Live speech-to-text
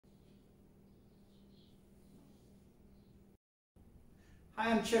Hi,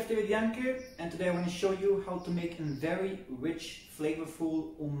 I'm Chef David Jahnke, and today I want to show you how to make a very rich,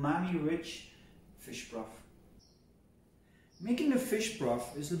 flavorful, umami rich fish broth. Making a fish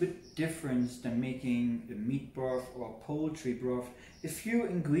broth is a bit different than making a meat broth or poultry broth. A few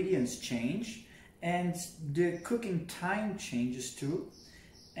ingredients change and the cooking time changes too.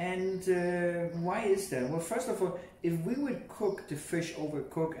 And why is that? Well, first of all, if we would cook the fish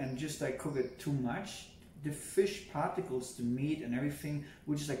overcook and just like cook it too much, the fish particles, the meat and everything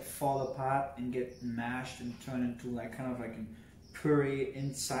would just like fall apart and get mashed and turn into like kind of like a puree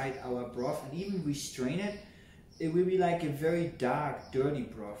inside our broth. And even we strain it, it will be like a very dark, dirty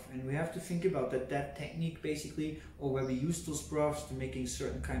broth. And we have to think about that technique basically, or where we use those broths to making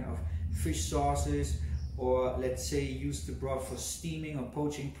certain kind of fish sauces, or let's say use the broth for steaming or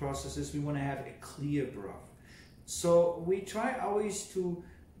poaching processes, we want to have a clear broth. So we try always to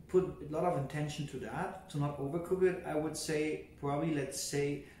put a lot of intention to that, to not overcook it. I would say probably,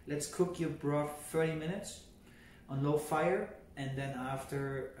 let's cook your broth 30 minutes on low fire, and then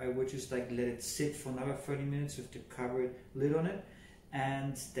after I would just like let it sit for another 30 minutes with the covered lid on it,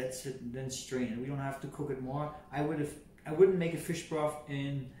 and that's it. Then strain it. We don't have to cook it more. I wouldn't make a fish broth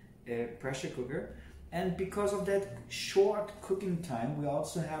in a pressure cooker. And because of that short cooking time, we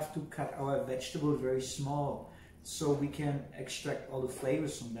also have to cut our vegetables very small, so we can extract all the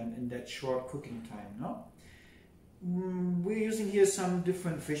flavors from them in that short cooking time. No? We're using here some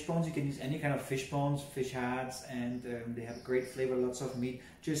different fish bones. You can use any kind of fish bones, fish heads, and they have great flavor, lots of meat.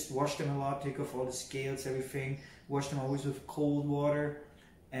 Just wash them a lot, take off all the scales, everything. Wash them always with cold water.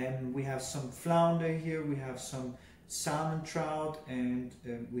 And we have some flounder here, we have some salmon trout, and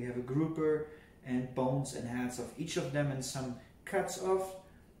we have a grouper, and bones and heads of each of them, and some cuts off.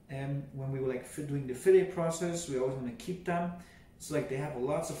 And when we were like doing the fillet process, we always want to keep them. It's like they have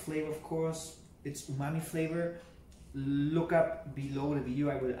lots of flavor, of course. It's umami flavor. Look up below the video,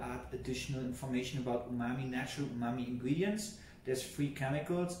 I will add additional information about umami, natural umami ingredients. There's 3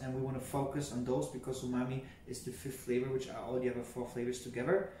 chemicals, and we want to focus on those because umami is the 5th flavor, which are all the other 4 flavors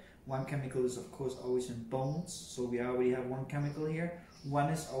together. 1 chemical is of course always in bones, so we already have 1 chemical here. 1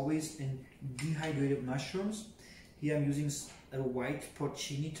 is always in dehydrated mushrooms. Here I'm using a white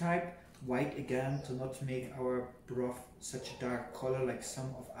porcini type. White again to not make our broth such a dark color like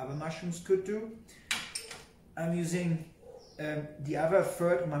some of other mushrooms could do. I'm using the other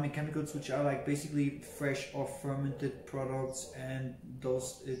 3rd umami chemicals, which are like basically fresh or fermented products, and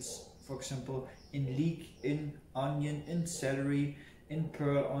those it's for example in leek, in onion, in celery, in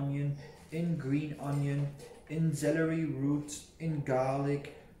pearl onion, in green onion, in celery roots, in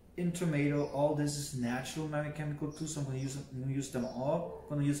garlic, in tomato. All this is natural umami chemical too, so I'm going to use them all.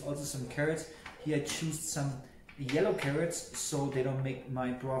 I'm going to use also some carrots. Here I choose some yellow carrots so they don't make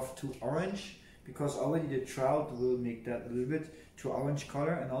my broth too orange, because already the trout will make that a little bit too orange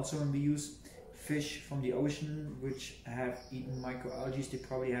color. And also when we use fish from the ocean which have eaten microalgae, they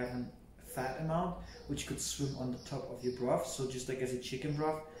probably have a fat amount which could swim on the top of your broth. So just like as a chicken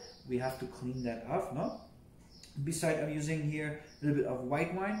broth, we have to clean that off, no? Besides, I'm using here a little bit of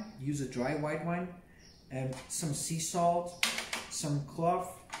white wine. Use a dry white wine, and some sea salt, some clove,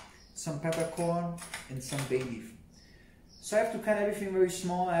 some peppercorn, and some bay leaf. So I have to cut everything very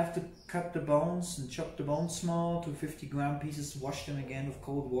small. I have to cut the bones and chop the bones small to 50-gram pieces, wash them again with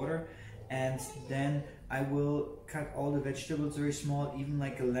cold water, and then I will cut all the vegetables very small, even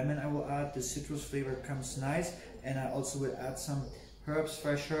like a lemon I will add. The citrus flavor comes nice, and I also will add some herbs,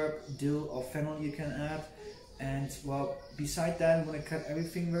 fresh herb, dill or fennel you can add. And well, beside that, I'm going to cut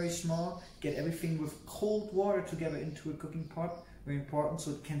everything very small, get everything with cold water together into a cooking pot, very important, so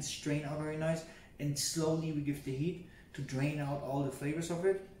it can strain out very nice. And slowly we give the heat to drain out all the flavors of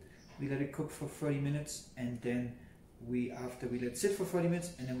it. We let it cook for 30 minutes, and then after we let it sit for 30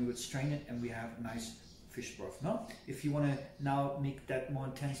 minutes, and then we would strain it, and we have a nice fish broth. No? If you want to now make that more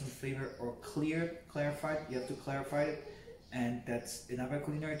intense in flavor or clarified, you have to clarify it, and that's another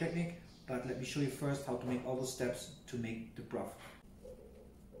culinary technique. But let me show you first how to make all those steps to make the broth.